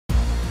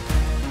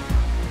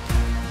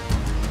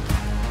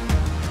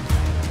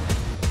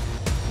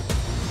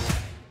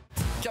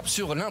cap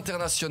sur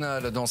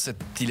l'international dans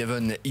cette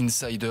 11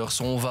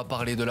 Insiders. On va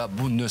parler de la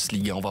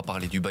Bundesliga, on va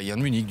parler du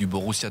Bayern Munich, du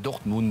Borussia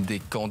Dortmund, des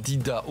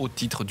candidats au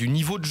titre, du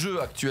niveau de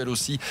jeu actuel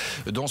aussi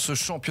dans ce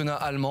championnat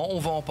allemand. On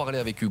va en parler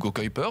avec Hugo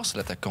Kuipers,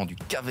 l'attaquant du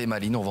KV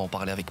Malines. On va en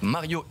parler avec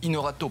Mario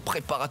Inorato,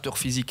 préparateur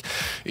physique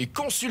et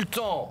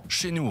consultant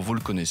chez nous. Vous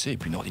le connaissez. Et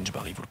puis Nordin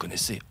Jbari, vous le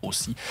connaissez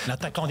aussi.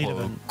 L'attaquant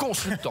d'Eleven.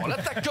 Consultant,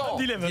 l'attaquant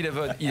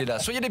d'Eleven. Il est là.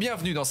 Soyez les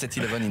bienvenus dans cette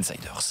 11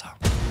 Insiders.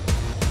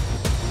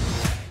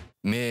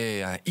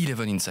 Mais un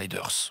 11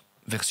 Insiders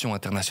version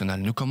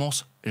internationale ne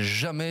commence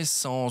jamais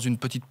sans une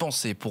petite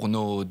pensée pour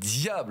nos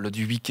diables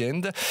du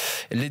week-end.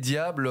 Les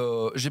diables,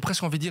 j'ai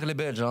presque envie de dire les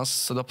Belges, hein.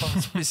 Ça ne doit pas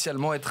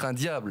spécialement être un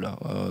diable.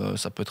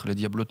 Ça peut être les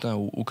diablotins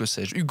ou que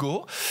sais-je.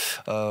 Hugo,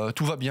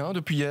 tout va bien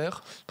depuis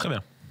hier? Très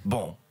bien.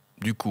 Bon,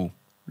 du coup,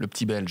 le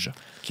petit Belge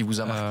qui vous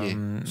a marqué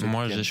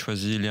moi, j'ai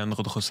choisi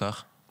Leandro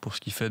Trossard pour ce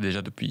qu'il fait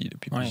déjà depuis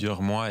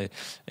plusieurs mois et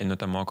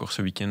notamment encore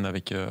ce week-end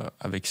avec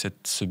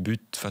ce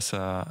but face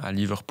à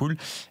Liverpool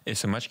et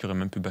ce match qui aurait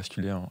même pu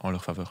basculer en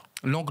leur faveur.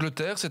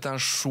 L'Angleterre, c'est un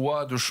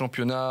choix de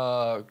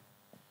championnat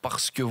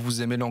parce que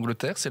vous aimez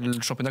l'Angleterre? C'est le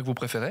championnat que vous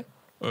préférez?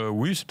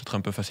 Oui, c'est peut-être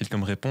un peu facile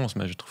comme réponse,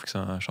 mais je trouve que c'est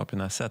un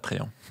championnat assez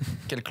attrayant.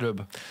 Quel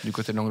club du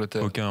côté de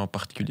l'Angleterre? Aucun en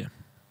particulier.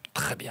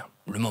 Très bien,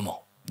 le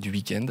moment du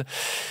week-end.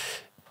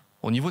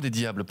 Au niveau des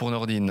diables, pour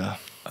Nordin.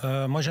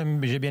 Moi,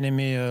 j'ai bien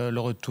aimé le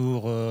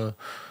retour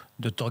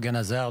de Thorgan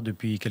Hazard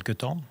depuis quelques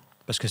temps,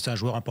 parce que c'est un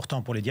joueur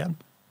important pour les diables.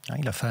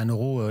 Il a fait un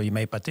Euro, il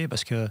m'a épaté,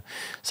 parce que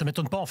ça ne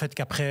m'étonne pas en fait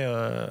qu'après,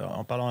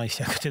 en parlant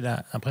ici à côté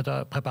d'un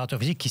préparateur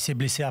physique qui s'est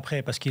blessé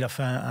après, parce qu'il a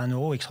fait un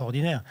Euro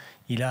extraordinaire.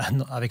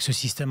 Avec ce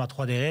système à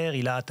 3 derrière,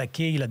 il a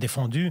attaqué, il a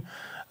défendu.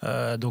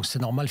 Donc c'est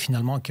normal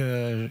finalement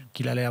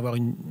qu'il allait avoir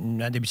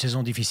un début de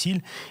saison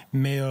difficile.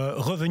 Mais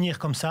revenir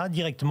comme ça,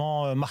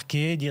 directement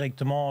marquer,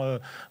 directement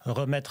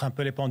remettre un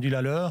peu les pendules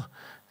à l'heure,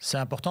 c'est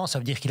important. Ça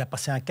veut dire qu'il a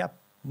passé un cap.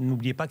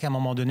 N'oubliez pas qu'à un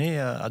moment donné,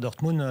 à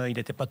Dortmund, il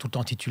n'était pas tout le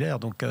temps titulaire.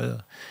 Donc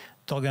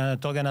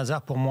Thorgan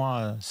Hazard, pour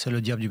moi, c'est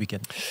le diable du week-end.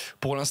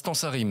 Pour l'instant,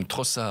 ça rime.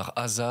 Trossard,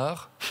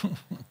 Hazard.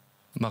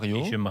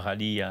 Mario. Et je me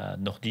rallie à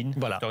Nordin.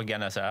 Voilà.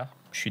 Thorgan Hazard.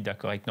 Je suis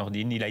d'accord avec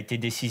Nordin. Il a été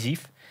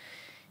décisif.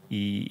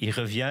 Il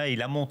revient.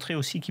 Il a montré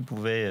aussi qu'il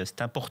pouvait.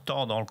 C'est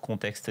important dans le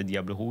contexte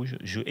Diable Rouge.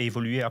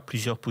 Évoluer à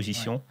plusieurs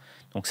positions. Ouais.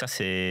 Donc ça,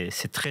 c'est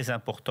très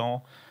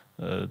important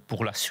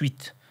pour la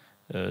suite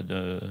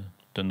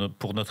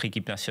pour notre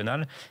équipe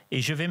nationale.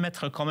 Et je vais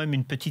mettre quand même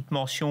une petite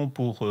mention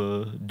pour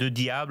deux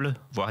diables,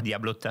 voire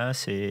diablotins,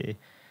 c'est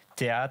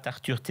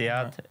Arthur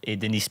Théâtre et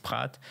Denis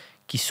Pratt,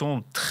 qui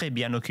sont très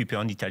bien occupés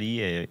en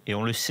Italie. Et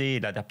on le sait,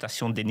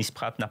 l'adaptation de Denis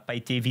Pratt n'a pas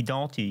été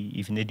évidente.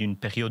 Il venait d'une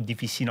période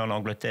difficile en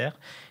Angleterre.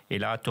 Et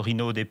là, à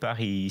Torino, au départ,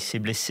 il s'est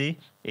blessé.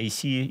 Et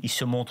ici, il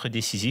se montre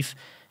décisif.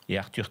 Et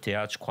Arthur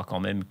Théâtre, je crois quand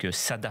même que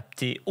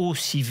s'adapter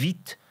aussi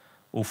vite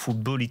au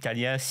football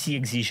italien, si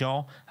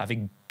exigeant, avec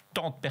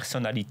tant de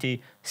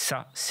personnalité,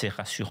 ça, c'est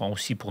rassurant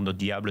aussi pour nos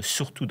diables,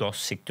 surtout dans ce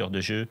secteur de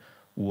jeu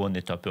où on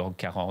est un peu en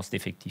carence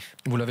d'effectifs.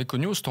 Vous l'avez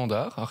connu au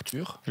Standard,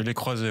 Arthur? Je l'ai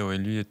croisé, oui.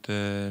 Lui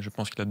je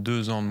pense qu'il a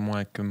 2 ans de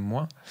moins que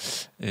moi.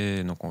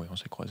 Et donc, oui, on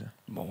s'est croisés.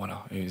 Bon,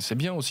 voilà. Et c'est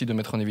bien aussi de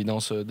mettre en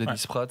évidence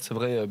Denis Pratt. C'est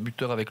vrai,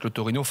 buteur avec le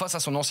Torino, face à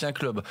son ancien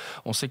club.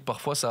 On sait que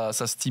parfois, ça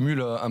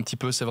stimule un petit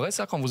peu. C'est vrai,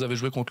 ça, quand vous avez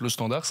joué contre le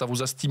Standard, ça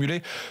vous a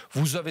stimulé?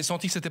 Vous avez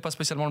senti que c'était pas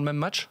spécialement le même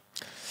match?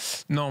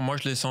 Non, moi,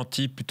 je l'ai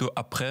senti plutôt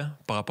après,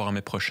 par rapport à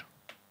mes proches.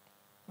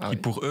 Ah et oui.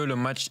 pour eux,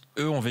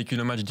 eux ont vécu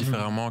le match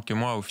différemment que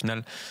moi. Au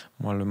final,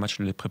 moi, le match,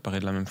 je l'ai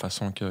préparé de la même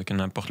façon que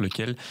n'importe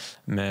lequel.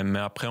 Mais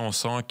après, on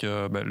sent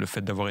que le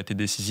fait d'avoir été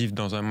décisif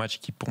dans un match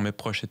qui, pour mes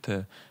proches,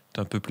 était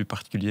un peu plus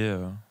particulier,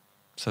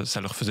 ça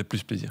leur faisait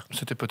plus plaisir.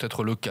 C'était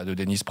peut-être le cas de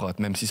Denis Pratt,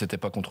 même si c'était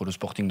pas contre le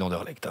Sporting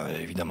d'Anderlecht, hein,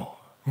 évidemment.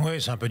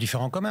 Oui, c'est un peu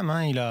différent quand même.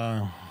 Il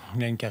a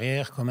une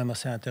carrière quand même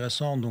assez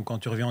intéressante. Donc quand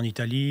tu reviens en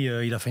Italie,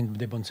 il a fait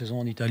des bonnes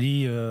saisons en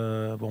Italie.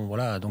 Bon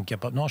voilà, donc il y a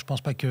pas. Non, je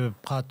pense pas que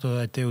Pratt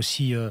était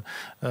aussi.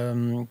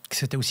 Que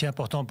c'était aussi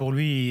important pour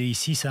lui. Et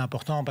ici, c'est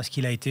important parce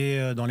qu'il a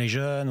été dans les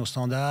jeunes, au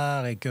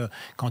Standard, et que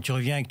quand tu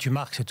reviens et que tu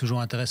marques, c'est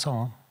toujours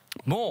intéressant.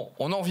 Bon,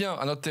 on en vient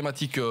à notre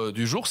thématique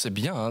du jour. C'est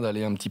bien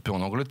d'aller un petit peu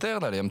en Angleterre,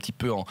 d'aller un petit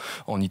peu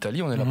en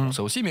Italie. On est là pour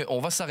ça aussi. Mais on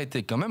va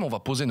s'arrêter quand même. On va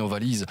poser nos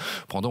valises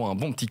pendant un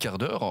bon petit quart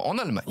d'heure en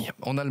Allemagne.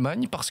 En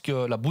Allemagne, parce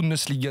que la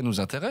Bundesliga nous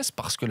intéresse,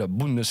 parce que la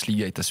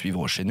Bundesliga est à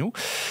suivre chez nous.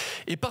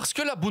 Et parce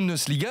que la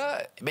Bundesliga,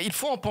 il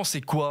faut en penser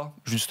quoi,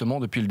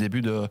 justement, depuis le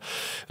début de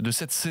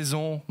cette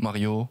saison,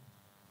 Mario?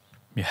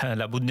 Bien,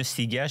 la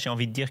Bundesliga, j'ai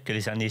envie de dire que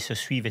les années se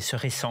suivent et se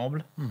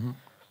ressemblent.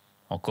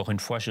 Encore une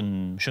fois, je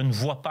ne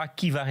vois pas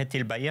qui va arrêter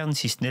le Bayern,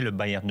 si ce n'est le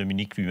Bayern de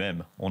Munich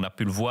lui-même. On a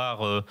pu le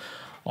voir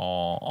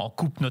en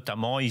coupe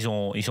notamment, ils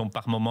ont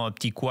par moments un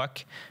petit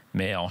couac,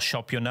 mais en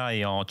championnat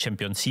et en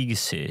Champions League,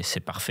 c'est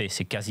parfait,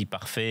 c'est quasi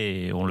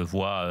parfait. Et on le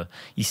voit,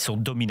 ils sont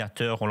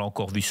dominateurs, on l'a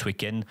encore vu ce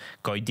week-end.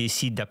 Quand ils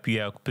décident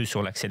d'appuyer un peu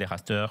sur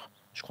l'accélérateur,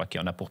 je crois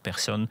qu'il n'y en a pour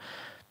personne.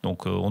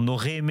 Donc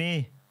j'aurais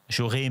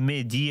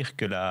aimé dire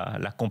que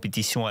la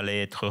compétition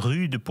allait être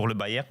rude pour le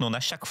Bayern. On a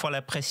chaque fois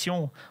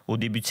l'impression, au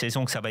début de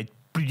saison, que ça va être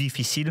plus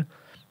difficile,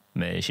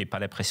 mais je n'ai pas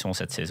l'impression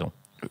cette saison.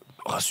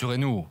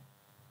 Rassurez-nous,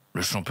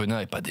 Le championnat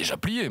n'est pas déjà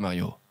plié,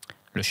 Mario.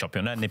 Le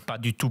championnat n'est pas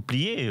du tout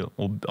plié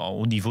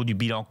au niveau du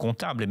bilan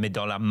comptable, mais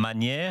dans la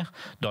manière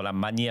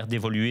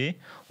d'évoluer.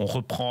 On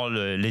reprend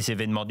les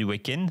événements du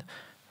week-end.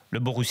 Le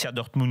Borussia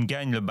Dortmund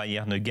gagne, le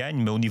Bayern gagne,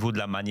 mais au niveau de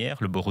la manière,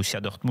 le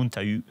Borussia Dortmund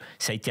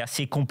ça a été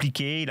assez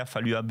compliqué. Il a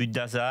fallu un but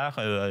d'hasard.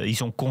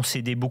 Ils ont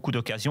concédé beaucoup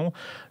d'occasions.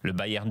 Le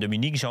Bayern de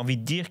Munich, j'ai envie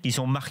de dire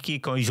qu'ils ont marqué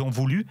quand ils ont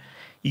voulu.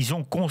 Ils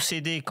ont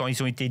concédé quand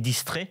ils ont été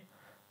distraits.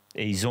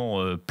 Et ils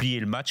ont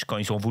plié le match quand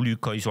ils ont voulu,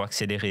 quand ils ont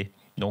accéléré.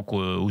 Donc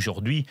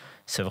aujourd'hui,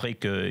 c'est vrai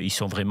qu'ils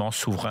sont vraiment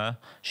souverains.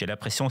 J'ai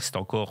l'impression que c'est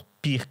encore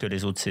pire que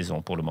les autres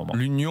saisons pour le moment.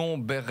 L'Union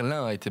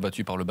Berlin a été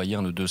battue par le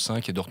Bayern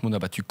 2-5 et Dortmund a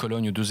battu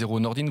Cologne 2-0.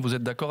 Nordine, vous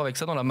êtes d'accord avec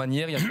ça? Dans la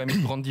manière, il y a quand même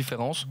une grande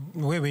différence?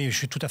 Oui, je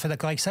suis tout à fait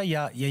d'accord avec ça. Il y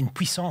a une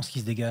puissance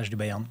qui se dégage du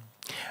Bayern.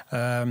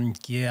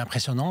 Qui est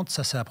impressionnante,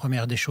 ça c'est la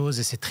première des choses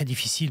et c'est très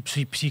difficile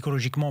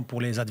psychologiquement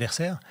pour les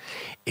adversaires.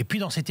 Et puis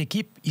dans cette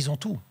équipe, ils ont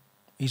tout.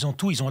 Ils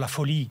ont la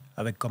folie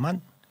avec Coman,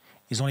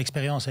 ils ont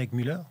l'expérience avec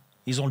Müller,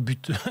 ils ont le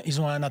but,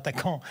 ils ont un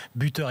attaquant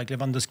buteur avec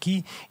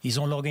Lewandowski, ils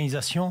ont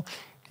l'organisation,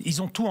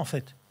 ils ont tout en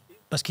fait.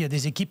 Parce qu'il y a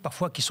des équipes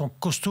parfois qui sont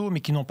costauds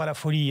mais qui n'ont pas la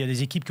folie. Il y a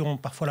des équipes qui ont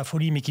parfois la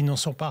folie mais qui n'en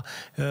sont pas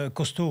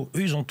costauds.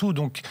 Eux, ils ont tout.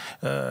 Donc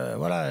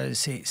voilà,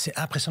 c'est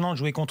impressionnant de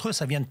jouer contre eux.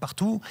 Ça vient de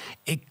partout.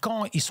 Et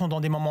quand ils sont dans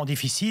des moments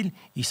difficiles,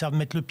 ils savent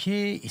mettre le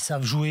pied, ils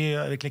savent jouer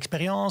avec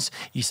l'expérience,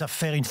 ils savent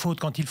faire une faute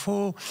quand il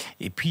faut.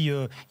 Et puis,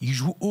 ils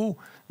jouent haut.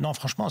 Non,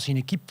 franchement, c'est une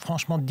équipe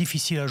franchement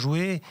difficile à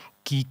jouer,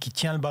 qui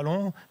tient le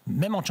ballon,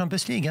 même en Champions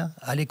League.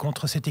 Aller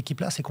contre cette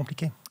équipe-là, c'est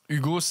compliqué.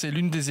 Hugo, c'est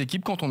l'une des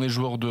équipes, quand on est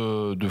joueur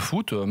de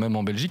foot, même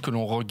en Belgique, que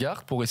l'on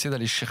regarde pour essayer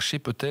d'aller chercher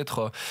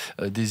peut-être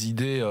des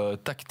idées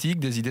tactiques,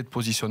 des idées de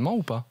positionnement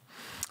ou pas?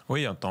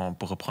 Oui,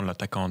 pour reprendre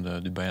l'attaquant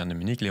du Bayern de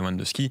Munich,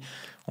 Lewandowski,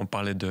 on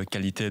parlait de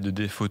qualité et de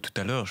défaut tout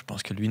à l'heure. Je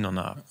pense que lui n'en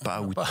a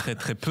pas ou très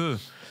très peu.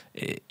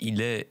 Et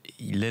il est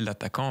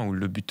l'attaquant ou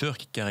le buteur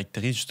qui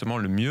caractérise justement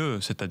le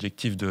mieux cet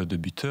adjectif de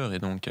buteur. Et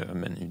donc,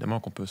 bien évidemment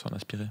qu'on peut s'en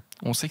inspirer.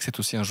 On sait que c'est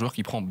aussi un joueur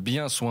qui prend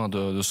bien soin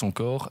de son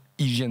corps.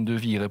 Hygiène de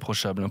vie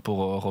irréprochable pour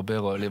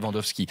Robert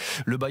Lewandowski.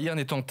 Le Bayern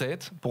est en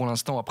tête pour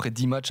l'instant après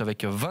 10 matchs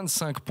avec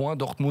 25 points.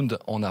 Dortmund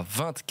en a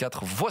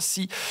 24.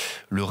 Voici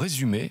le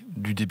résumé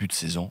du début de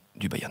saison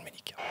du Bayern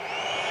Munich.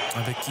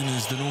 Avec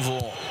Kimmich de nouveau.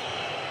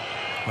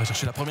 On va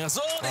chercher la première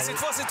zone et cette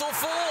fois c'est au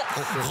fond.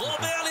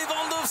 Robert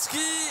Lewandowski.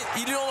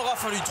 Il lui en aura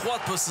fallu 3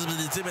 de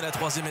possibilités, mais la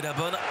troisième est la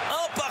bonne.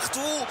 Un partout.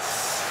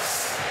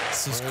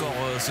 Ce score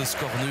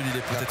nul, il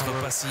est peut-être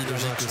pas si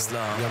logique que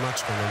cela. Il y a un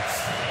match quand même.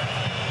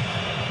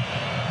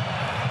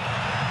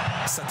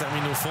 Ça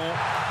termine au fond.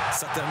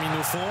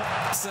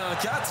 C'est un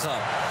 4.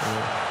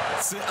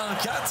 C'est 1-4.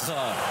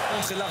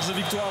 Très large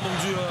victoire donc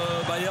du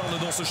Bayern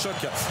dans ce choc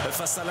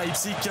face à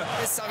Leipzig.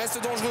 Et ça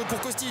reste dangereux pour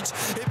Kostic.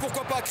 Et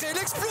pourquoi pas créer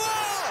l'exploit?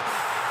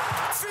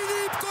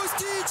 Philippe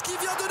Kostic qui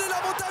vient donner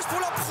l'avantage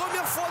pour la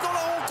première fois dans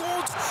la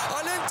rencontre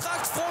à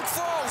l'Eintracht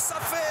Francfort. Ça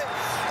fait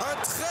un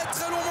très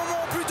très long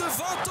moment, plus de 20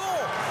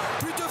 ans.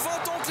 Plus de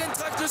 20 ans que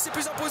l'Eintracht ne s'est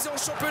plus imposé en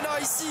championnat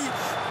ici.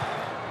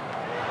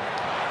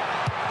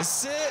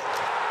 C'est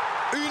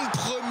une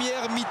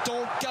première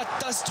mi-temps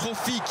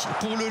catastrophique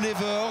pour le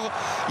Lever.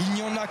 Il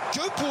n'y en a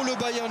que pour le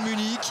Bayern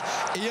Munich.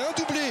 Et un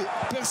doublé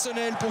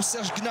personnel pour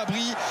Serge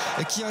Gnabry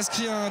qui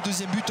inscrit un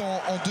deuxième but en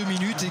 2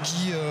 minutes et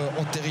qui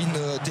entérine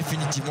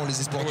définitivement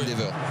les espoirs du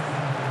Lever.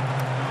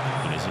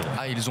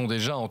 Ah, ils ont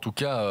déjà en tout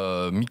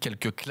cas mis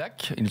quelques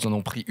claques. Ils en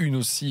ont pris une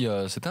aussi.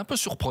 C'était un peu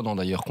surprenant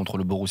d'ailleurs contre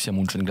le Borussia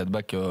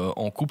Mönchengladbach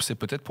en coupe. C'est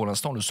peut-être pour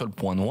l'instant le seul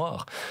point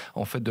noir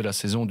en fait de la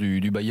saison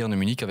du Bayern de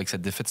Munich avec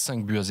cette défaite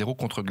 5-0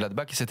 contre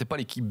Gladbach. Et c'était pas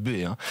l'équipe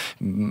B.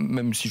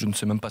 Même si je ne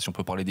sais même pas si on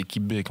peut parler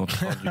d'équipe B quand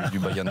on parle du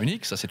Bayern de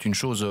Munich. Ça c'est une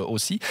chose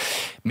aussi.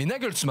 Mais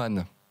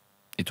Nagelsmann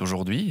est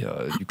aujourd'hui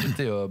du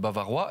côté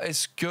bavarois.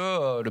 Est-ce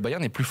que le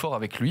Bayern est plus fort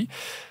avec lui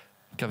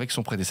qu'avec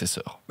son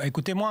prédécesseur?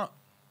 Écoutez, moi,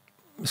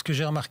 ce que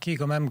j'ai remarqué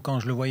quand même quand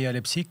je le voyais à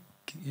Leipzig,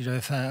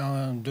 j'avais fait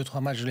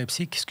 2-3 matchs de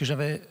Leipzig, ce que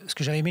j'avais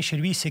aimé chez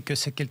lui, c'est que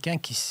c'est quelqu'un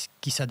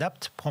qui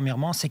s'adapte,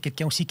 premièrement, c'est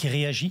quelqu'un aussi qui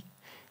réagit,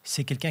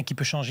 c'est quelqu'un qui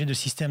peut changer de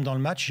système dans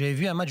le match. J'avais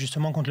vu un match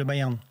justement contre le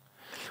Bayern,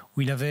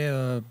 où il avait,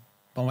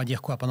 on va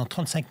dire quoi, pendant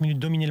 35 minutes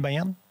dominé le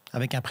Bayern,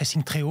 avec un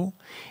pressing très haut,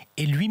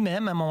 et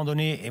lui-même, à un moment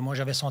donné, et moi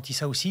j'avais senti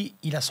ça aussi,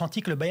 il a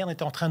senti que le Bayern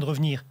était en train de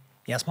revenir.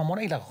 Et à ce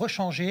moment-là, il a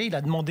rechangé, il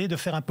a demandé de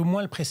faire un peu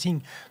moins le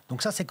pressing.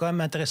 Donc ça, c'est quand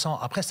même intéressant.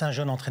 Après, c'est un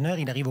jeune entraîneur,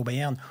 il arrive au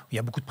Bayern, où il y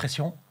a beaucoup de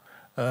pression.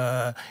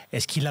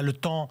 Est-ce qu'il a le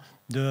temps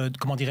de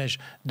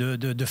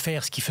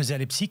faire ce qu'il faisait à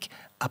Leipzig?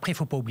 Après, il ne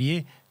faut pas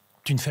oublier,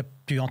 tu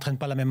n'entraînes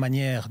pas de la même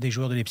manière des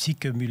joueurs de Leipzig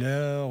que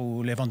Müller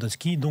ou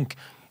Lewandowski. Donc,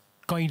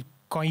 quand il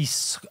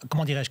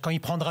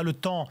prendra le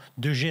temps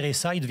de gérer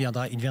ça, il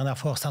deviendra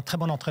fort. C'est un très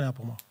bon entraîneur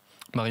pour moi.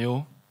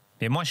 Mario?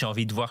 Mais moi, j'ai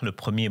envie de voir le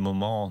premier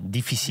moment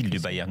difficile du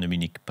Bayern de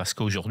Munich. Parce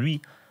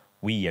qu'aujourd'hui,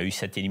 oui, il y a eu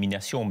cette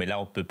élimination, mais là,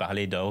 on peut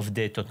parler d'un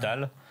off-day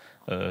total.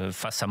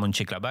 face à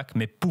Mönchengladbach.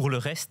 Mais pour le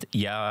reste, il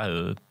n'y a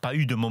pas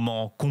eu de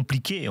moment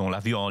compliqué. On l'a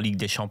vu en Ligue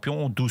des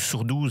Champions, 12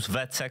 sur 12,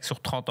 25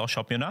 sur 30 en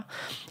championnat.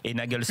 Et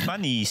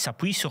Nagelsmann, il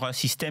s'appuie sur un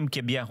système qui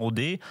est bien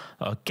rodé,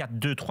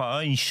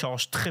 4-2-3-1, il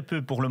change très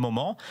peu pour le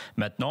moment.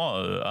 Maintenant,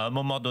 à un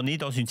moment donné,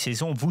 dans une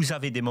saison, vous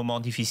avez des moments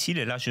difficiles.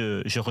 Et là,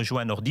 je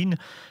rejoins Nordine.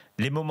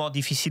 Les moments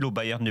difficiles au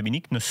Bayern de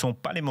Munich ne sont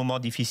pas les moments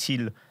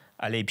difficiles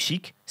à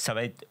Leipzig. Ça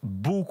va être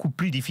beaucoup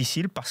plus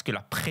difficile parce que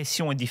la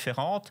pression est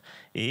différente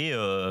et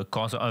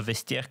quand un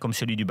vestiaire comme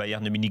celui du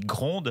Bayern de Munich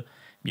gronde,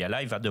 bien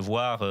là, il va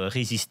devoir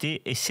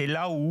résister et c'est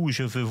là où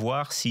je veux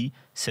voir si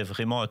c'est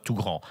vraiment un tout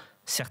grand.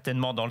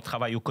 Certainement, dans le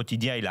travail au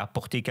quotidien, il a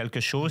apporté quelque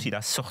chose, il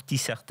a sorti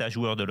certains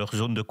joueurs de leur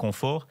zone de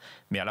confort,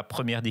 mais à la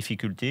première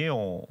difficulté,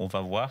 on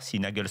va voir si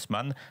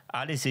Nagelsmann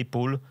a les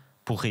épaules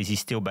pour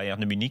résister au Bayern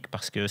de Munich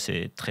parce que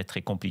c'est très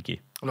très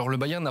compliqué. Alors le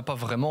Bayern n'a pas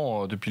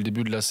vraiment, depuis le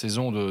début de la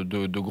saison,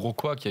 de gros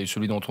couacs. Il y a eu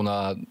celui dont on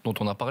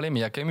a parlé, mais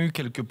il y a quand même eu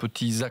quelques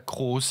petits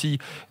accros aussi,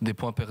 des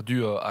points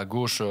perdus à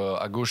gauche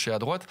et à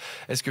droite.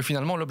 Est-ce que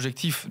finalement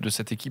l'objectif de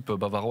cette équipe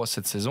bavaroise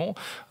cette saison,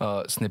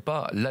 ce n'est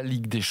pas la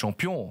Ligue des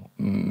Champions,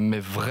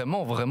 mais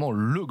vraiment, vraiment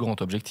le grand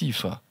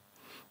objectif?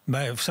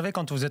 Vous savez,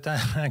 quand vous êtes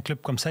un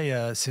club comme ça,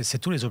 c'est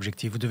tous les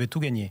objectifs, vous devez tout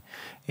gagner.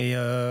 Et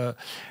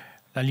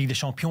la Ligue des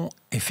Champions,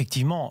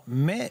 effectivement,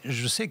 mais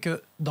je sais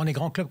que dans les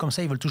grands clubs comme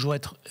ça, ils veulent toujours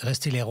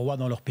rester les rois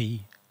dans leur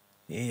pays.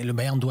 Et le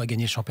Bayern doit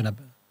gagner le championnat.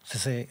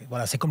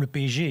 C'est comme le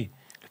PSG.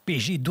 Le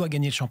PSG doit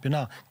gagner le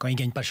championnat. Quand il ne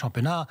gagne pas le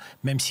championnat,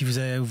 même si vous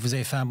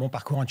avez fait un bon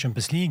parcours en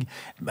Champions League,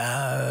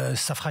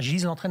 ça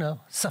fragilise l'entraîneur.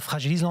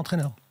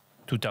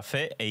 Tout à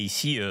fait. Et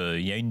ici,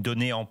 il y a une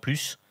donnée en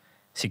plus.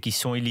 C'est qu'ils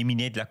sont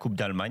éliminés de la Coupe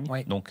d'Allemagne.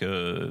 Oui. Donc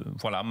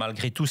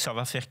malgré tout, ça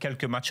va faire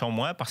quelques matchs en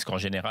moins parce qu'en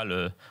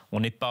général, on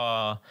n'est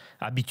pas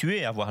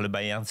habitué à voir le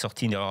Bayern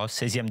sortir en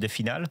 16e de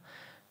finale.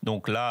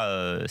 Donc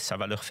là, ça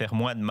va leur faire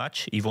moins de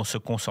matchs. Ils vont se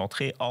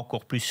concentrer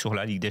encore plus sur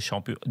la Ligue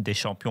des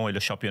Champions et le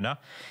championnat.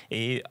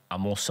 Et à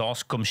mon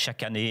sens, comme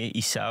chaque année,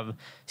 ils savent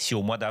si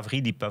au mois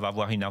d'avril, ils peuvent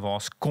avoir une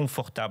avance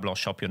confortable en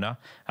championnat,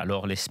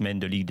 alors les semaines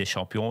de Ligue des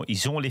Champions,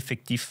 ils ont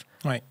l'effectif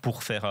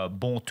pour faire un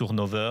bon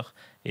turnover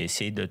et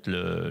essayer d'être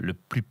le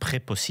plus près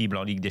possible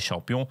en Ligue des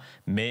Champions.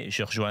 Mais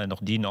je rejoins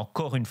Nordine,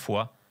 encore une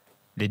fois,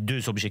 les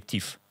deux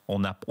objectifs. On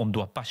ne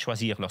doit pas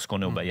choisir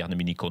lorsqu'on est au Bayern de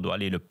Munich. On doit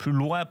aller le plus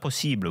loin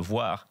possible,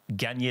 voire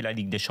gagner la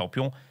Ligue des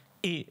Champions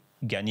et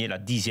gagner la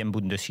 10e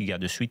Bundesliga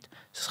de suite.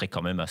 Ce serait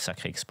quand même un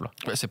sacré exploit.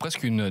 C'est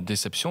presque une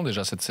déception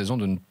déjà cette saison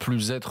de ne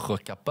plus être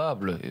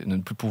capable, de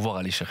ne plus pouvoir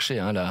aller chercher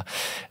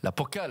la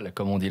Pokal,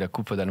 comme on dit, la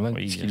Coupe d'Allemagne,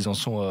 puisqu'ils en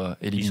sont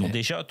éliminés. Ils ont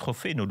déjà un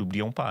trophée, ne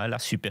l'oublions pas. La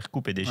Super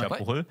Coupe est déjà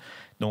pour eux.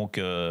 Donc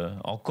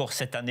encore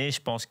cette année, je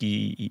pense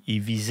qu'ils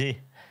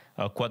visaient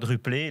un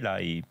quadruplé.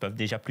 Là, ils peuvent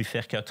déjà plus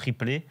faire qu'un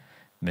triplé.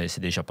 Mais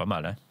c'est déjà pas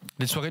mal.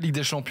 Les soirées Ligue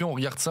des Champions, on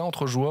regarde ça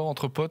entre joueurs,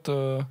 entre potes,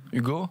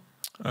 Hugo?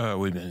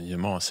 Oui, bien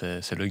évidemment,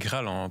 c'est le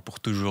Graal pour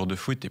tout joueur de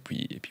foot. Et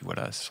puis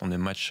voilà, ce sont des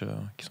matchs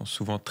qui sont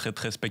souvent très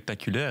très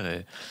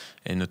spectaculaires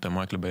et notamment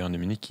avec le Bayern de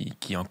Munich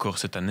qui encore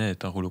cette année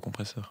est un rouleau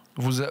compresseur.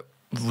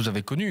 Vous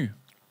avez connu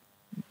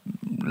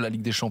la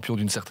Ligue des Champions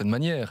d'une certaine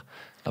manière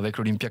avec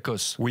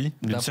l'Olympiakos. Oui,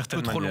 d'une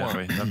certaine manière.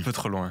 Oui, un peu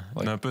trop loin.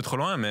 Ouais. Un peu trop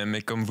loin,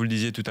 mais comme vous le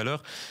disiez tout à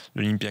l'heure,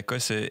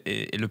 l'Olympiakos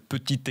est le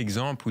petit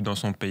exemple où dans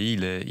son pays,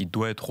 il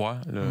doit être roi.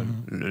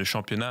 Le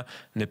championnat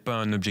n'est pas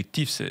un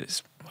objectif, c'est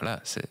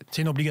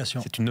une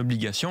obligation. C'est une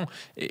obligation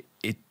et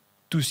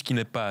tout ce qui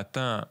n'est pas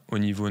atteint au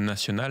niveau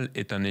national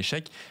est un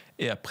échec.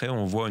 Et après,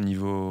 on voit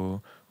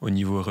au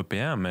niveau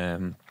européen, mais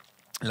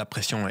la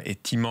pression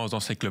est immense dans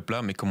ces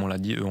clubs-là, mais comme on l'a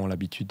dit, eux ont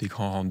l'habitude des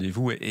grands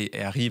rendez-vous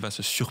et arrivent à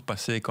se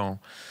surpasser quand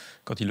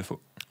il le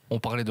faut. On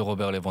parlait de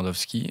Robert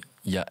Lewandowski,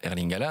 il y a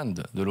Erling Haaland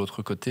de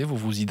l'autre côté. Vous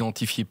vous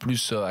identifiez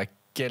plus à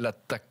quel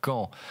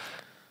attaquant?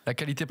 La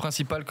qualité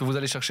principale que vous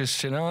allez chercher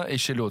chez l'un et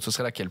chez l'autre, ce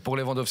serait laquelle? Pour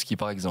Lewandowski,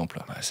 par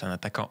exemple. C'est un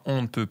attaquant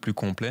on ne peut plus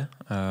complet.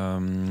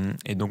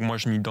 Et donc moi,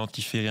 je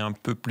m'identifierais un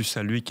peu plus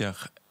à lui,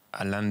 car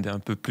Haaland est un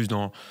peu plus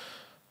dans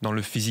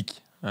le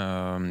physique.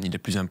 Il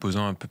est plus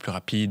imposant, un peu plus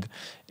rapide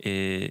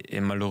et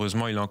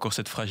malheureusement il a encore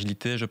cette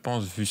fragilité, je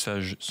pense, vu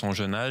son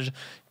jeune âge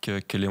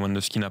que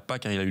Lewandowski n'a pas,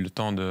 car il a eu le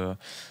temps de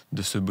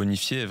se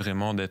bonifier et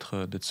vraiment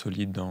d'être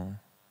solide dans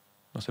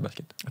ses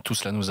baskets. Tout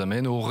cela nous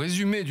amène au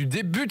résumé du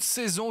début de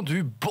saison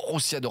du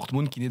Borussia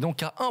Dortmund qui n'est donc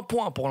qu'à 1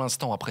 point pour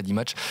l'instant après 10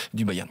 matchs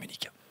du Bayern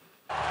Munich.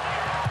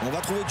 On va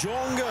trouver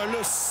Jong,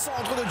 le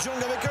centre de Jong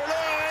avec Euler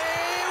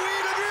et oui,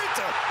 le but!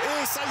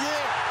 Et ça y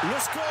est, le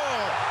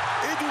score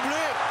est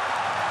doublé.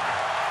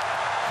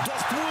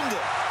 Dortmund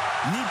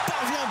n'y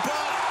parvient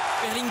pas.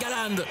 Erling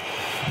Haaland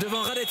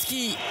devant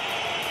Radetzky.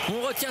 On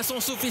retient son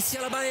souffle ici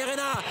à la Bayer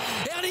Arena.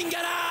 Erling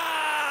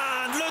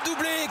Haaland, le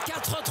doublé,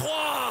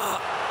 4-3.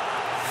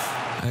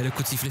 Et le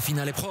coup de sifflet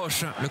final est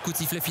proche.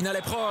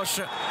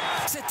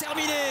 C'est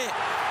terminé.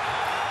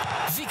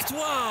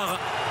 Victoire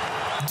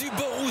du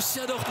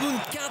Borussia Dortmund,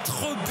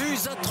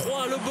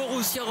 4-3. Le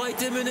Borussia aura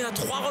été mené à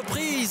 3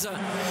 reprises.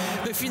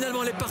 Mais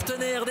finalement, les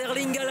partenaires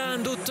d'Erling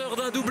Haaland, auteur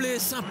d'un doublé,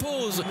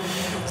 s'imposent.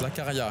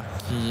 Zakaria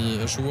qui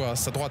joue à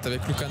sa droite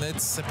avec Lukanet.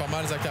 C'est pas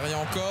mal, Zakaria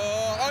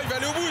encore. Oh, il va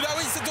aller au bout. Ah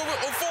oui, c'est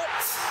au fond.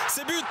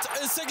 c'est but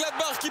et c'est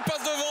Gladbach qui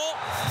passe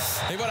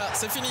devant. Et voilà,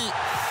 c'est fini.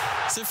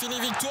 C'est fini,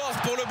 victoire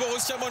pour le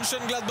Borussia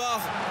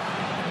Mönchengladbach.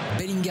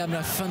 Bellingham,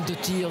 la feinte de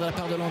tir de la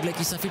part de l'anglais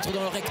qui s'infiltre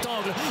dans le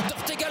rectangle.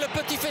 D'Ortega, le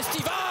petit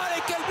festival.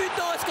 Et quel but!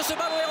 Non, est-ce que ce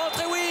ballon est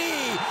rentré?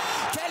 Oui!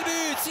 Quel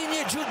but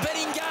signé Jude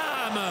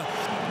Bellingham!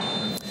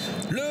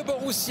 Le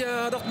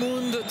Borussia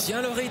Dortmund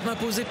tient le rythme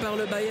imposé par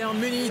le Bayern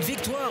Munich.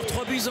 Victoire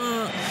 3-1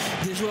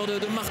 des joueurs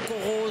de Marco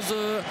Rose.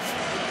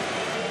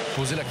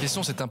 Poser la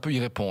question, c'est un peu y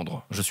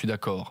répondre. Je suis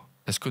d'accord.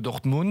 Est-ce que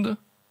Dortmund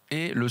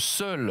est le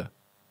seul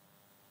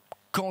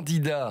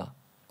candidat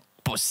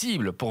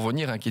possible pour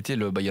venir inquiéter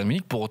le Bayern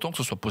Munich, pour autant que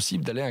ce soit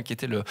possible d'aller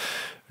inquiéter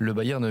le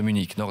Bayern de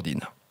Munich,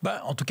 Nordine?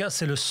 En tout cas,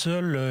 c'est le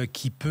seul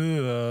qui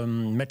peut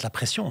mettre la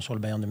pression sur le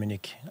Bayern de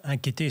Munich.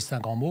 Inquiéter, c'est un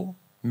grand mot.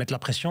 Mettre la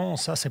pression,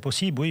 ça c'est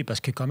possible, oui, parce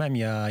que quand même,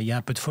 il y a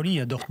un peu de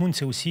folie. Dortmund,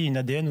 c'est aussi une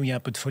ADN où il y a un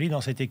peu de folie dans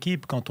cette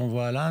équipe. Quand on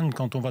voit Haaland,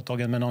 quand on voit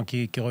Thorgan maintenant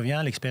qui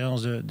revient,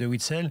 l'expérience de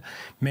Witsel.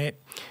 Mais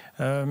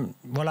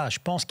voilà, je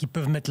pense qu'ils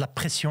peuvent mettre la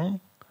pression.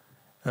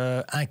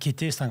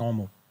 Inquiéter, c'est un grand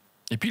mot.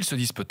 Et puis ils se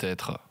disent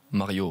peut-être,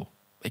 Mario,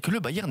 et que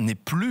le Bayern n'est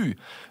plus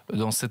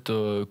dans cette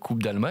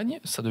Coupe d'Allemagne,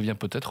 ça devient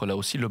peut-être là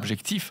aussi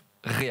l'objectif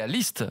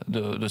réaliste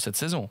de cette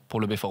saison pour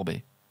le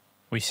BVB.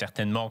 Oui,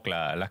 certainement que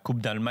la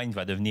Coupe d'Allemagne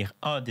va devenir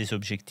un des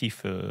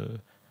objectifs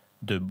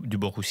du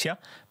Borussia.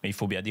 Mais il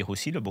faut bien dire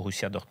aussi, le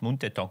Borussia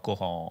Dortmund est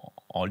encore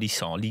en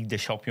lice en Ligue des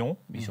Champions.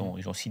 Ils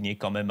ont signé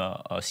quand même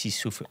un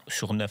 6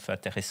 sur 9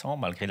 intéressant,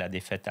 malgré la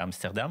défaite à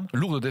Amsterdam.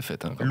 Lourde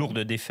défaite. Lourde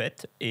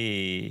défaite.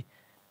 Et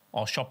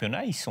en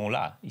championnat, ils sont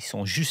là. Ils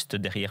sont juste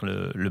derrière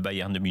le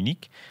Bayern de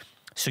Munich.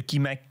 Ce qui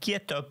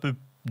m'inquiète un peu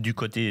du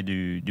côté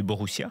du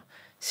Borussia,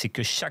 c'est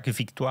que chaque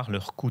victoire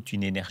leur coûte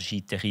une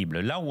énergie terrible.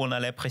 Là où on a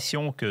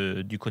l'impression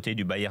que du côté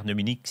du Bayern de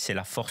Munich, c'est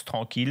la force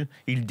tranquille,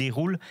 ils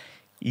déroulent,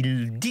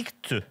 ils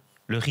dictent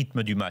le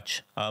rythme du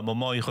match. À un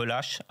moment, ils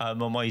relâchent, à un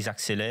moment, ils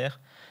accélèrent.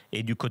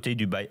 Et du côté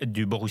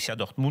du Borussia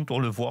Dortmund, on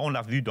le voit, on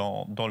l'a vu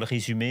dans le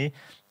résumé,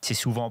 c'est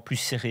souvent plus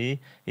serré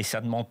et ça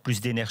demande plus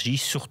d'énergie,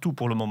 surtout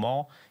pour le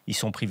moment. Ils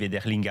sont privés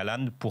d'Erling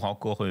Haaland pour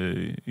encore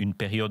une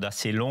période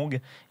assez longue.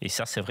 Et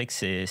ça, c'est vrai que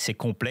c'est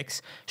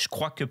complexe. Je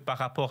crois que par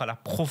rapport à la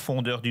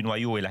profondeur du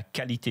noyau et la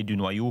qualité du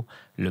noyau,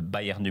 le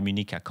Bayern de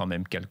Munich a quand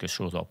même quelque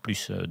chose en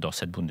plus dans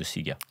cette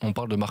Bundesliga. On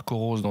parle de Marco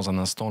Rose dans un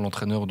instant,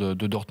 l'entraîneur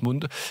de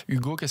Dortmund.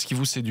 Hugo, qu'est-ce qui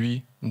vous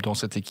séduit dans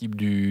cette équipe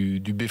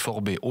du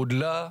BVB?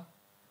 Au-delà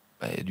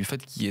du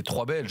fait qu'il y ait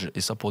 3 Belges,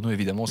 et ça pour nous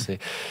évidemment c'est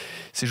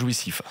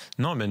jouissif.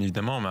 Non, bien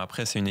évidemment, mais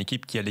après c'est une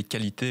équipe qui a les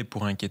qualités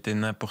pour inquiéter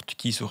n'importe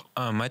qui sur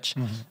un match,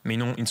 mais ils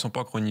ne sont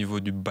pas encore au niveau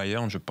du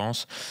Bayern, je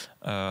pense,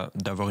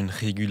 d'avoir une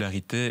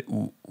régularité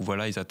où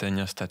voilà, ils atteignent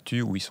un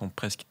statut où ils sont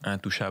presque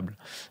intouchables.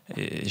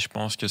 Et je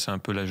pense que c'est un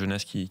peu la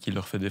jeunesse qui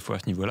leur fait défaut à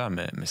ce niveau-là,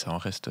 mais ça en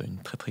reste une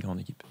très très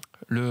grande équipe.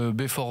 Le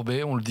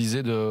BVB, on le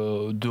disait,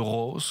 de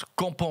Rose.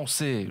 Qu'en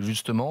penser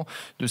justement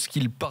de ce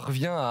qu'il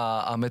parvient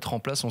à mettre en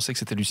place? On sait que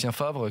c'était Lucien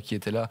Favre qui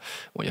était là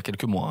il y a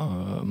quelques mois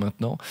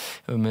maintenant.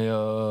 Mais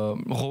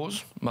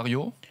Rose,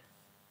 Mario?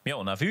 Bien,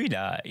 on a vu,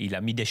 il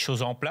a mis des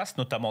choses en place,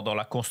 notamment dans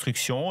la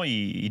construction.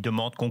 Il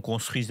demande qu'on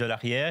construise de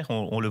l'arrière.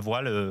 On le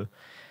voit, le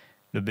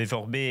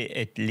BVB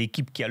est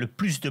l'équipe qui a le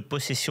plus de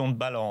possession de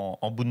balle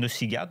en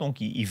Bundesliga. Donc,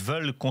 ils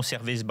veulent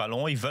conserver ce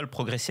ballon, ils veulent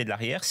progresser de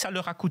l'arrière. Ça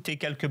leur a coûté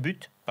quelques buts,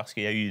 parce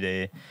qu'il y a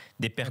eu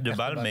des pertes de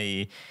balles,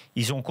 mais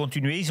ils ont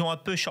continué. Ils ont un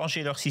peu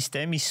changé leur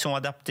système, ils se sont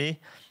adaptés.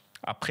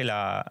 Après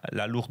la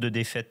lourde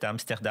défaite à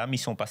Amsterdam, ils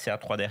sont passés à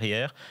 3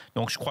 derrière.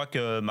 Donc je crois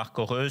que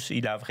Marco Reus,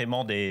 il a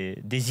vraiment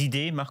des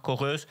idées, Marco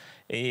Reus,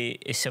 et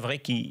c'est vrai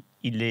qu'il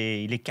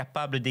est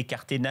capable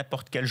d'écarter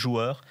n'importe quel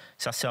joueur.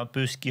 Ça, c'est un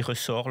peu ce qui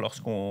ressort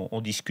lorsqu'on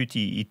discute.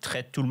 Il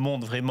traite tout le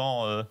monde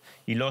vraiment,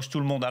 il loge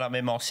tout le monde à la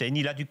même enseigne.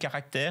 Il a du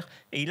caractère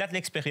et il a de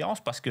l'expérience,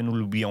 parce que nous ne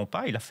l'oublions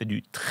pas, il a fait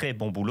du très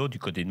bon boulot du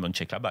côté de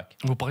Mönchengladbach.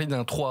 Vous parlez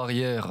d'un 3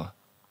 arrière.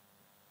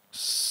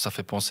 Ça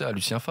fait penser à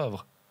Lucien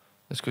Favre.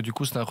 Est-ce que du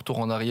coup c'est un retour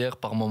en arrière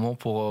par moment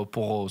pour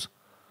Rose?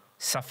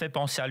 Ça fait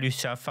penser à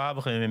Lucien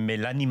Favre, mais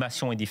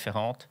l'animation est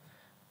différente.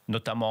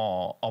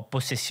 Notamment en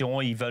possession,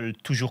 ils veulent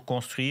toujours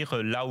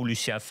construire. Là où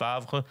Lucien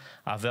Favre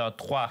avait un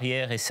 3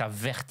 arrière et ça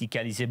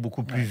verticalisait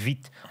beaucoup plus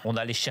vite. On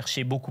allait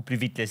chercher beaucoup plus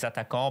vite les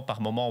attaquants. Par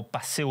moments, on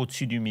passait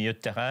au-dessus du milieu de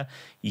terrain.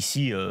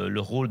 Ici, le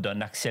rôle d'un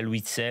Axel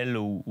Witsel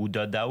ou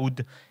d'un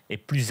Daoud est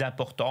plus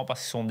important, parce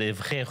que ce sont des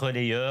vrais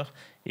relayeurs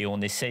et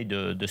on essaye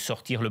de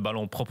sortir le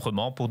ballon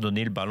proprement pour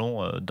donner le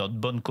ballon dans de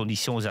bonnes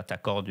conditions aux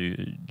attaquants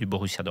du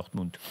Borussia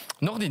Dortmund.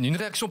 Nordine, une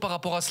réaction par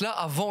rapport à cela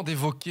avant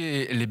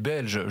d'évoquer les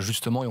Belges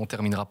justement, et on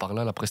terminera par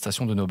là la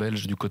prestation de nos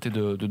Belges du côté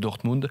de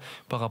Dortmund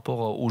par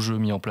rapport au jeu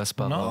mis en place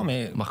par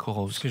Marco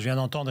Rose. Ce que je viens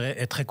d'entendre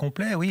est très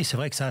complet. Oui, c'est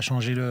vrai que ça a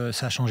changé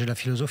la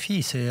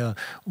philosophie. C'est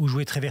ou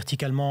jouer très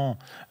verticalement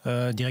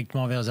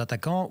directement vers les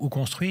attaquants, ou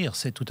construire.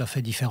 C'est tout à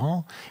fait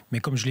différent.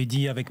 Mais comme je l'ai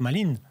dit avec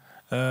Malin,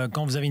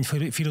 quand vous avez une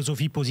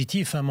philosophie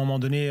positive, à un moment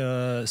donné,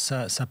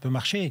 ça peut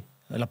marcher.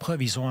 La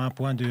preuve, ils sont à un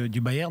point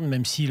du Bayern,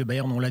 même si le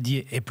Bayern, on l'a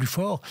dit, est plus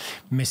fort.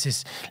 Mais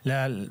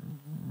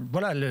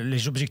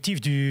les objectifs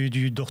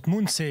du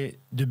Dortmund, c'est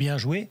de bien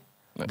jouer,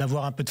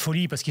 d'avoir un peu de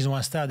folie parce qu'ils ont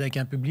un stade avec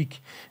un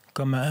public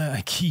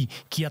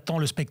qui attend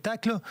le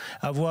spectacle,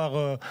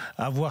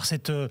 avoir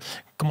cette,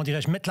 comment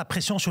dirais-je, mettre la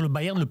pression sur le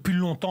Bayern le plus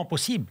longtemps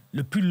possible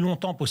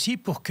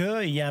pour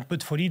qu'il y ait un peu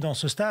de folie dans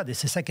ce stade. Et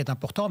c'est ça qui est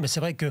important. Mais c'est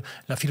vrai que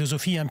la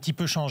philosophie a un petit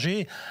peu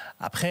changé.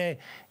 Après,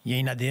 il y a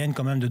une ADN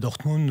quand même de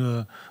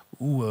Dortmund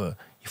où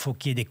il faut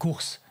qu'il y ait des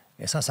courses.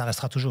 Et ça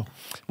restera toujours.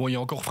 Bon, il y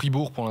a encore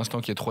Fribourg pour l'instant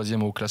qui est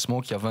 3e au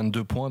classement, qui a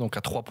 22 points, donc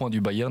à 3 points du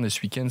Bayern. Et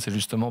ce week-end, c'est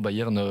justement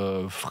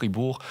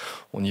Bayern-Fribourg.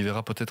 On y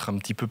verra peut-être un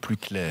petit peu plus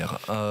clair.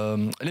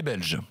 Les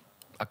Belges,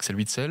 Axel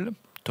Witsel,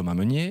 Thomas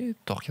Meunier,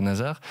 Thorgan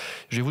Hazard.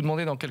 Je vais vous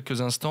demander dans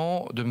quelques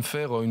instants de me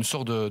faire une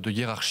sorte de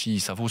hiérarchie.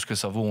 Ça vaut ce que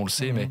ça vaut, on le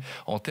sait, mais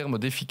en termes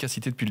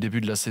d'efficacité depuis le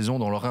début de la saison,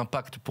 dans leur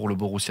impact pour le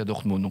Borussia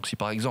Dortmund. Donc si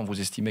par exemple vous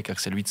estimez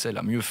qu'Axel Witsel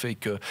a mieux fait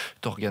que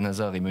Thorgan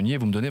Hazard et Meunier,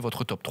 vous me donnez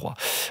votre top 3.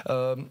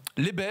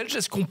 Les Belges,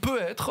 est-ce qu'on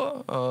peut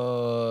être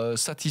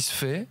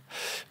satisfait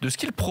de ce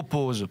qu'ils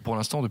proposent pour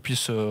l'instant depuis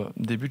ce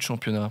début de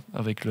championnat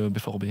avec le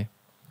BVB ?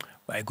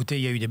 Écoutez,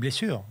 il y a eu des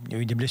blessures,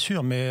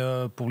 mais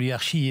pour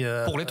l'hiérarchie...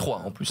 pour les trois,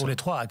 en plus. Pour les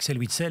trois, Axel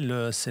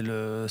Witsel, c'est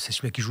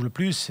celui qui joue le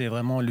plus. C'est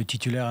vraiment le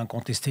titulaire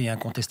incontesté et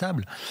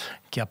incontestable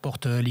qui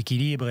apporte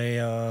l'équilibre et,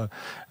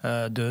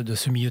 de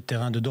ce milieu de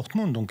terrain de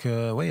Dortmund. Donc,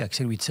 oui,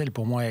 Axel Witsel,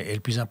 pour moi, est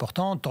le plus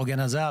important. Thorgan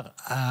Hazard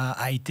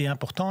a été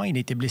important, il a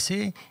été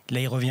blessé.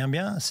 Là, il revient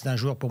bien. C'est un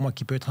joueur, pour moi,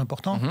 qui peut être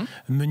important.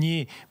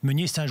 Meunier,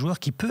 c'est un joueur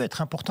qui peut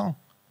être important.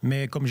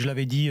 Mais comme je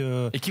l'avais dit...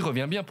 et qui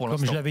revient bien pour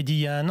l'instant. Comme je l'avais dit il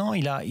y a un an,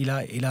 il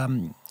a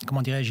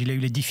comment dirais-je, il a eu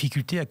les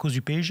difficultés à cause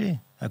du PSG.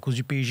 À cause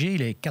du PSG,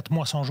 il est 4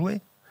 mois sans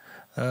jouer.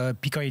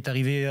 Puis quand il est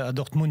arrivé à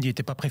Dortmund, il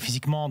n'était pas prêt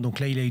physiquement, donc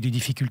là, il a eu des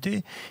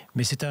difficultés.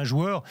 Mais c'est un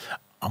joueur,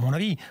 à mon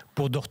avis,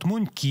 pour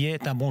Dortmund, qui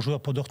est un bon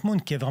joueur pour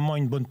Dortmund, qui est vraiment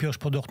une bonne pioche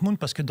pour Dortmund,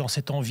 parce que dans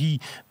cette envie,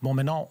 bon,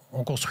 maintenant,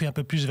 on construit un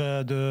peu plus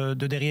de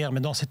derrière,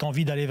 mais dans cette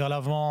envie d'aller vers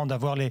l'avant,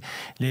 d'avoir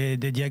des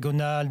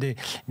diagonales,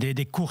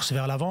 des courses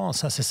vers l'avant,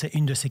 ça, c'est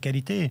une de ses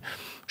qualités.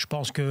 Je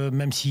pense que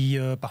même si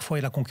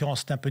parfois la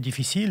concurrence est un peu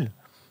difficile,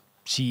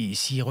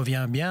 s'il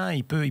revient bien,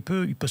 il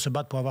peut se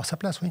battre pour avoir sa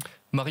place, oui.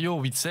 Mario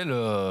Witsel,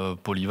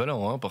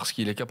 polyvalent, parce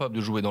qu'il est capable de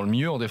jouer dans le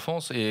milieu en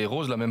défense, et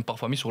Rose l'a même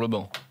parfois mis sur le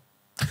banc.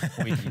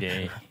 Oui,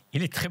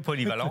 il est très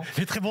polyvalent.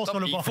 Il est très bon sur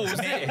le banc.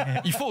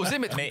 Il faut oser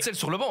mettre Witsel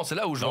sur le banc, c'est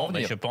là où je veux en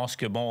venir. Je pense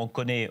que on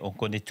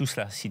connaît tous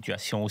la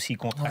situation aussi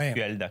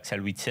contractuelle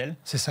d'Axel Witsel.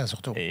 C'est ça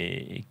surtout.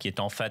 Et qui est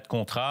en fin de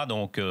contrat,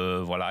 donc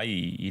voilà,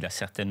 il a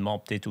certainement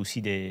peut-être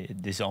aussi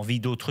des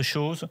envies d'autre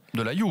chose.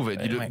 De la Juve,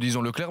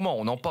 disons-le clairement.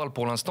 On en parle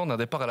pour l'instant d'un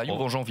départ à la Juve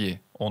en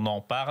janvier. On en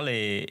parle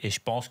et je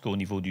pense qu'au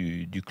niveau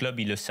du club,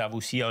 ils le savent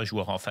aussi. Un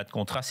joueur en fin de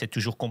contrat, c'est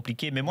toujours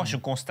compliqué. Mais moi, je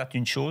constate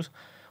une chose.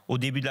 Au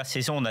début de la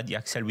saison, on a dit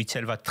Axel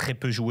Witsel va très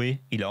peu jouer.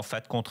 Il est en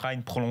fin de contrat, il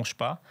ne prolonge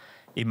pas.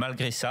 Et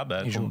malgré ça,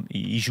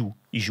 il joue.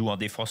 Il joue en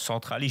défense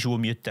centrale, il joue au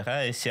milieu de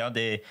terrain et c'est un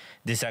des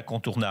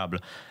incontournables.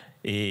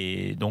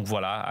 Et donc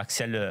voilà,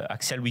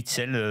 Axel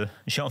Witsel,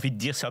 j'ai envie de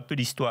dire, c'est un peu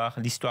l'histoire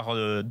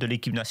de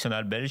l'équipe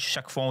nationale belge.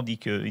 Chaque fois, on dit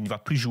qu'il ne va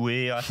plus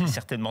jouer, c'est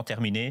certainement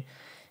terminé.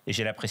 Et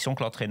j'ai l'impression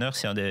que l'entraîneur,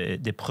 c'est un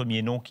des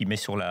premiers noms qu'il met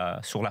sur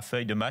la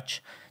feuille de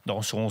match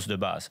dans son 11 de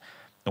base.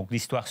 Donc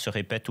l'histoire se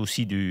répète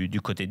aussi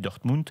du côté de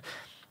Dortmund.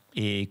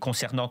 Et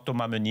concernant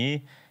Thomas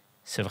Meunier,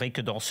 c'est vrai que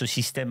dans ce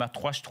système à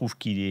 3, je trouve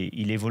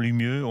qu'il évolue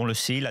mieux. On le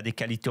sait, il a des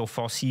qualités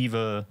offensives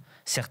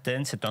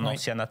certaines. C'est un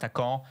ancien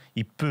attaquant.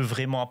 Il peut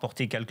vraiment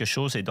apporter quelque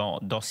chose. Et dans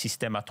ce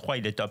système à 3,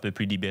 il est un peu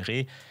plus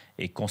libéré.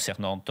 Et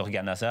concernant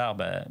Thorgan Hazard,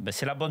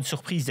 c'est la bonne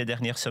surprise des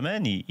dernières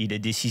semaines. Il est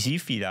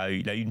décisif. Il a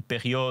eu une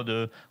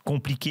période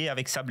compliquée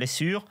avec sa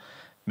blessure.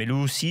 Mais lui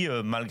aussi,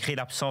 malgré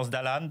l'absence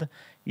d'Haaland,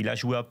 il a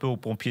joué un peu au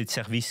pompier de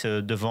service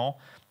devant.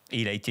 Et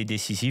il a été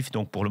décisif,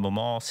 donc pour le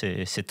moment,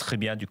 c'est très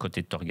bien du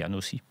côté de Thorgan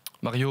aussi.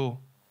 Mario,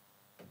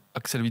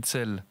 Axel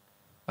Witsel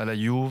à la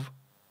Juve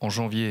en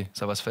janvier,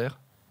 ça va se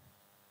faire ?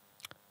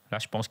 Là,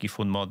 je pense qu'il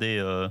faut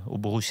demander au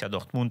Borussia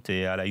Dortmund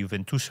et à la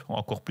Juventus,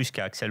 encore plus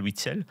qu'à Axel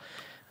Witsel.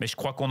 Mais je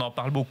crois qu'on en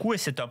parle beaucoup et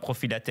c'est un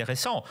profil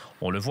intéressant.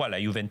 On le voit,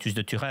 la Juventus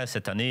de Turin,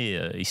 cette année,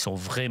 ils sont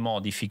vraiment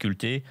en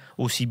difficulté,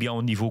 aussi bien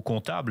au niveau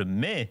comptable,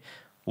 mais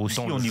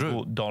aussi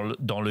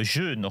dans le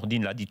jeu.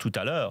 Nordine l'a dit tout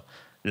à l'heure.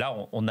 Là,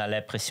 on a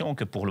l'impression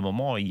que pour le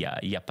moment, il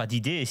n'y a pas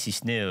d'idée, si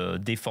ce n'est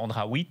défendre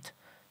à 8,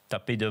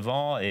 taper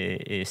devant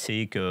et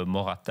essayer que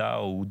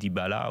Morata ou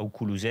Dybala ou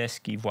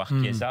Kulusevski, voire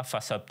Chiesa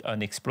fassent un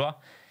exploit.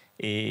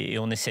 Et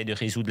on essaie de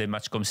résoudre les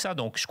matchs comme ça.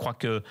 Donc, je crois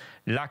que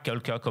là,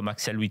 quelqu'un comme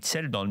Axel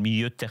Witsel, dans le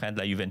milieu de terrain de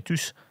la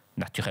Juventus,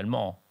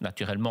 naturellement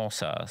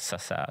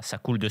ça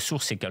coule de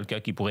source. C'est quelqu'un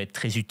qui pourrait être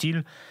très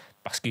utile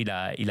parce qu'il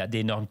a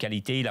d'énormes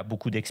qualités, il a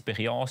beaucoup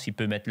d'expérience, il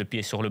peut mettre le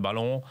pied sur le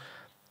ballon.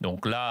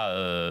 Donc là,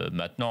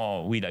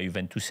 maintenant, oui, la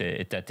Juventus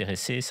est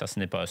intéressée, ça, ce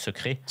n'est pas un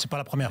secret. C'est pas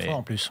la première fois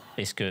en plus.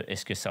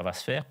 Est-ce que ça va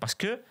se faire ? Parce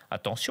que,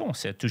 attention,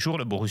 c'est toujours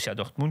le Borussia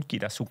Dortmund qui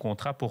l'a sous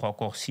contrat pour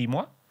encore 6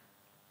 mois.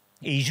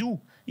 Et il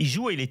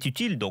joue et il est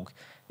utile. Donc,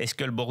 est-ce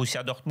que le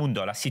Borussia Dortmund,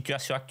 dans la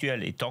situation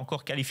actuelle, est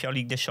encore qualifié en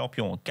Ligue des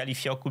Champions,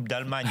 qualifié en Coupe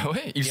d'Allemagne ? Oui,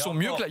 ils sont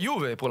mieux que la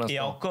Juve pour l'instant. Et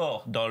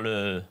encore dans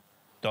le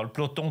dans le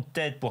peloton de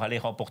tête pour aller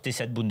remporter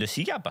cette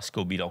Bundesliga, parce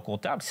qu'au bilan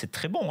comptable, c'est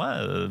très bon.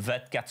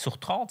 24 sur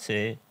 30,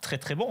 c'est très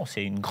très bon.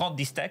 C'est une grande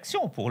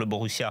distinction pour le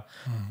Borussia.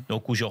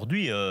 Donc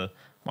aujourd'hui,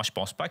 moi je ne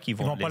pense pas qu'ils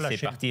vont le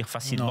laisser partir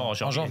facilement en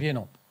janvier.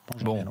 Non.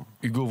 Bon,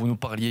 Hugo, vous nous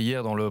parliez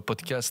hier dans le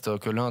podcast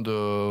que l'un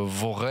de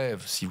vos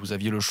rêves, si vous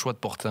aviez le choix de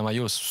porter un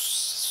maillot,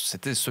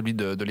 c'était celui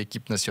de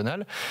l'équipe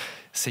nationale.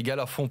 Ces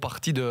gars-là font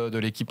partie de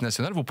l'équipe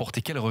nationale. Vous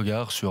portez quel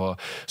regard sur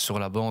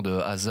la bande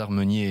Hazard,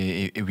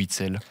 Meunier et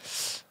Witsel?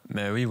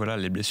 Mais oui, voilà,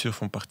 les blessures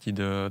font partie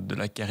de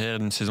la carrière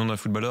d'une saison d'un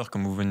footballeur,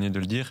 comme vous venez de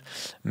le dire.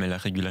 Mais la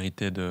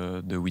régularité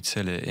de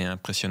Witsel est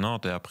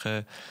impressionnante. Et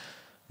après,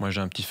 moi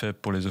j'ai un petit fait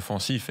pour les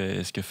offensifs.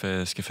 Et ce que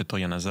fait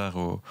Torgan Hazard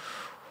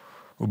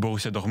au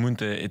Borussia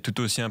Dortmund est tout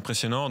aussi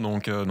impressionnant.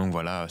 Donc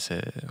voilà,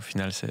 au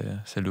final,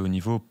 c'est le haut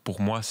niveau. Pour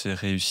moi, c'est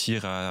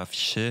réussir à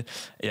afficher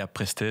et à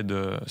prester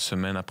de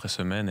semaine après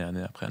semaine et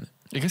année après année.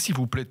 Et qu'est-ce qui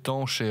vous plaît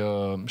tant chez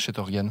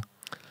Torgan?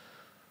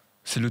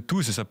 C'est le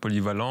tout, c'est sa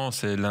polyvalence,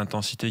 c'est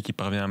l'intensité qu'il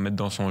parvient à mettre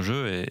dans son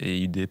jeu. Et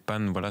il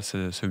dépanne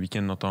ce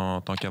week-end en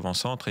tant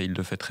qu'avant-centre et il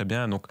le fait très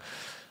bien. Donc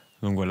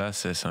voilà,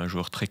 c'est un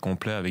joueur très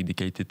complet avec des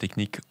qualités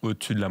techniques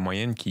au-dessus de la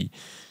moyenne qui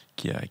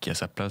a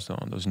sa place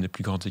dans une des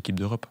plus grandes équipes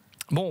d'Europe.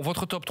 Bon,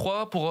 votre top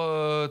 3 pour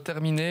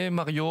terminer,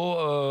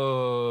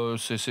 Mario,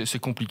 c'est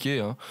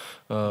compliqué.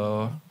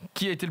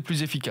 Qui a été le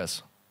plus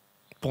efficace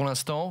pour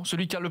l'instant?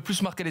 Celui qui a le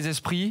plus marqué les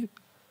esprits,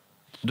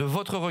 de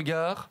votre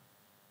regard?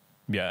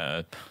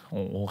 Bien,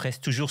 on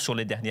reste toujours sur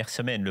les dernières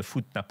semaines. Le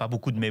foot n'a pas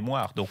beaucoup de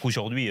mémoire. Donc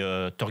aujourd'hui,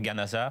 Torgan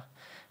Hazard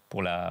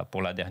pour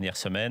la dernière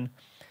semaine.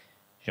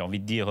 J'ai envie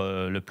de dire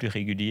le plus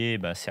régulier,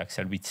 c'est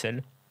Axel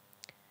Witsel.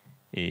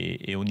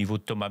 Et au niveau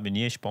de Thomas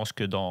Meunier, je pense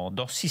que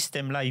dans ce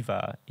système-là, il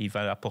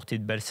va apporter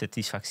de belles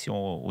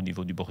satisfactions au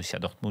niveau du Borussia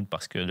Dortmund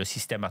parce que le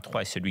système à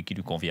 3 est celui qui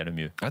lui convient le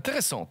mieux.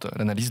 Intéressante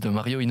l'analyse de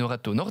Mario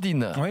Inorato.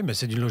 Nordine. Oui,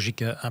 c'est d'une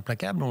logique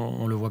implacable.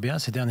 On le voit bien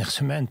ces dernières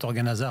semaines.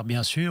 Torgan Hazard,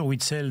 bien sûr.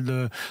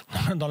 Witsel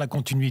dans la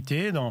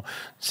continuité.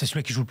 C'est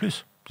celui qui joue le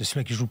plus. C'est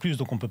celui qui joue le plus,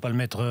 donc on ne peut pas le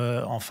mettre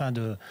en fin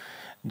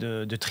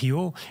de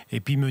trio. Et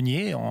puis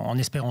Meunier, en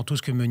espérant tous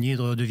que Meunier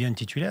devienne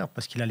titulaire,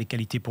 parce qu'il a les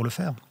qualités pour le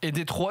faire. Et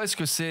des trois, est-ce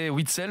que c'est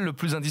Witsel le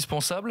plus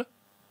indispensable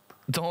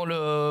dans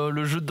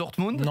le jeu de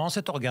Dortmund? Non,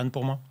 c'est Torgan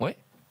pour moi. Oui.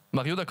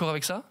 Mario, d'accord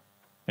avec ça?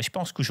 Mais je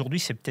pense qu'aujourd'hui,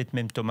 c'est peut-être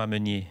même Thomas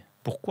Meunier.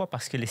 Pourquoi?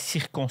 Parce que les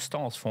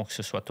circonstances font que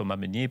ce soit Thomas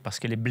Meunier, parce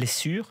que les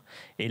blessures,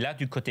 et là,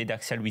 du côté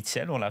d'Axel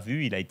Witsel, on l'a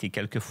vu, il a été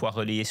quelques fois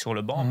relayé sur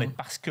le banc, mais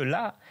parce que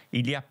là,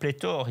 il y a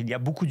pléthore, il y a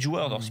beaucoup de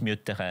joueurs dans ce milieu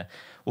de terrain.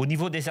 Au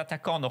niveau des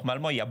attaquants,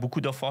 normalement, il y a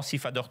beaucoup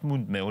d'offensifs à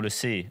Dortmund, mais on le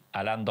sait,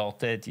 Haaland en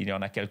tête, il y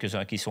en a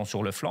quelques-uns qui sont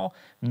sur le flanc,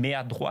 mais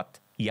à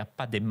droite, il n'y a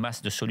pas des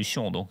masses de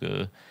solutions. Donc,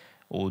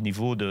 au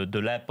niveau de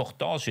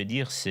l'importance, je vais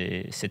dire,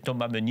 c'est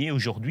Thomas Meunier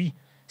aujourd'hui.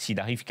 S'il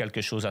arrive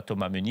quelque chose à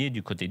Thomas Meunier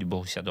du côté du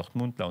Borussia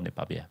Dortmund, là, on n'est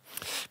pas bien.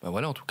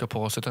 Voilà, en tout cas,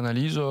 pour cette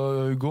analyse,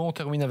 Hugo, on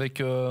termine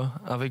avec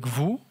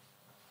vous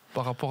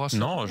par rapport à ça.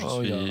 Non, je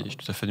suis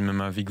tout à fait du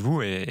même avis que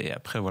vous. Et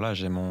après, voilà,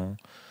 j'ai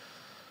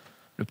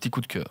le petit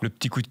coup de cœur. Le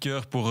petit coup de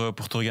cœur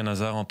pour Torgan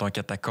Hazard en tant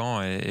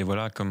qu'attaquant. Et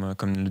voilà, comme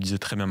le disait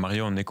très bien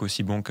Mario, on n'est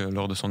qu'aussi bon que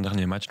lors de son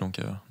dernier match, donc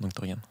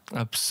Torgan.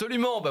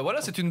 Absolument.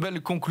 Voilà, c'est une belle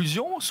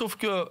conclusion. Sauf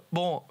que,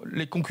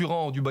 les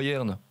concurrents du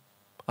Bayern,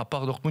 à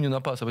part Dortmund, il n'y en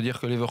a pas. Ça veut dire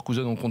que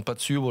Leverkusen, on ne compte pas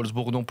dessus,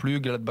 Wolfsburg non plus,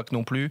 Gladbach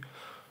non plus.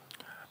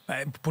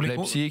 Pour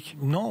Leipzig.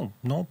 Non,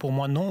 pour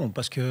moi non,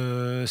 parce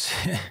que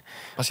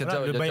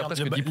le Bayern,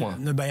 presque 10 points.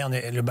 Le Bayern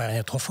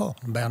est trop fort.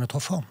 Il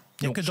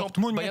n'y a que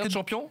Dortmund. Bayern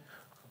champion?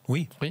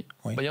 Oui.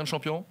 Bayern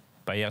champion?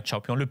 Bayern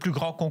champion. Le plus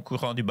grand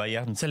concurrent du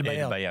Bayern, c'est le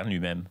Bayern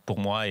lui-même, pour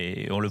moi.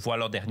 Et on le voit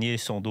l'an dernier,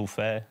 son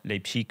dauphin,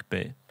 Leipzig,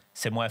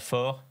 c'est moins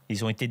fort.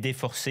 Ils ont été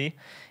déforcés.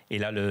 Et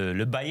là,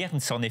 le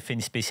Bayern s'en est fait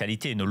une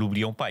spécialité. Ne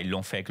l'oublions pas, ils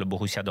l'ont fait avec le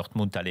Borussia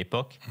Dortmund à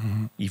l'époque.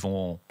 Ils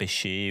vont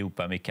pêcher,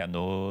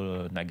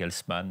 Upamecano,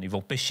 Nagelsmann. Ils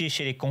vont pêcher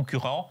chez les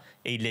concurrents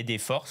et ils les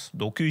déforcent.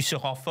 Donc, eux, ils se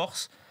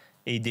renforcent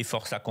et ils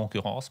déforcent la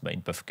concurrence. Ils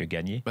ne peuvent que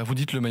gagner. Vous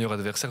dites le meilleur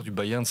adversaire du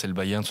Bayern, c'est le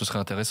Bayern. Ce serait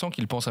intéressant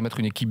qu'ils pensent à mettre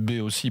une équipe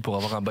B aussi pour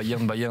avoir un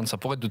Bayern-Bayern. Ça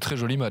pourrait être de très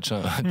jolis matchs,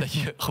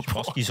 d'ailleurs. Je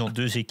pense qu'ils ont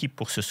 2 équipes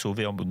pour se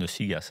sauver en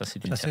Bundesliga. Ça,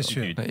 c'est une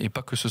certitude. Et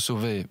pas que se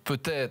sauver.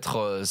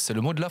 Peut-être, c'est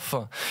le mot de la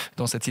fin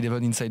dans cette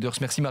Eleven Insiders.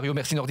 Merci Mario,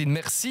 merci Nordine,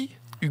 merci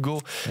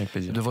Hugo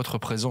de votre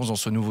présence dans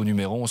ce nouveau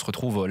numéro. On se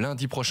retrouve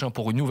lundi prochain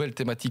pour une nouvelle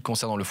thématique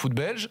concernant le foot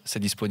belge. C'est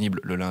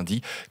disponible le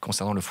lundi.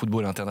 Concernant le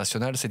football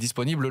international, c'est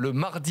disponible le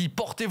mardi.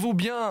 Portez-vous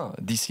bien.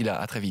 D'ici là,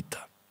 à très vite.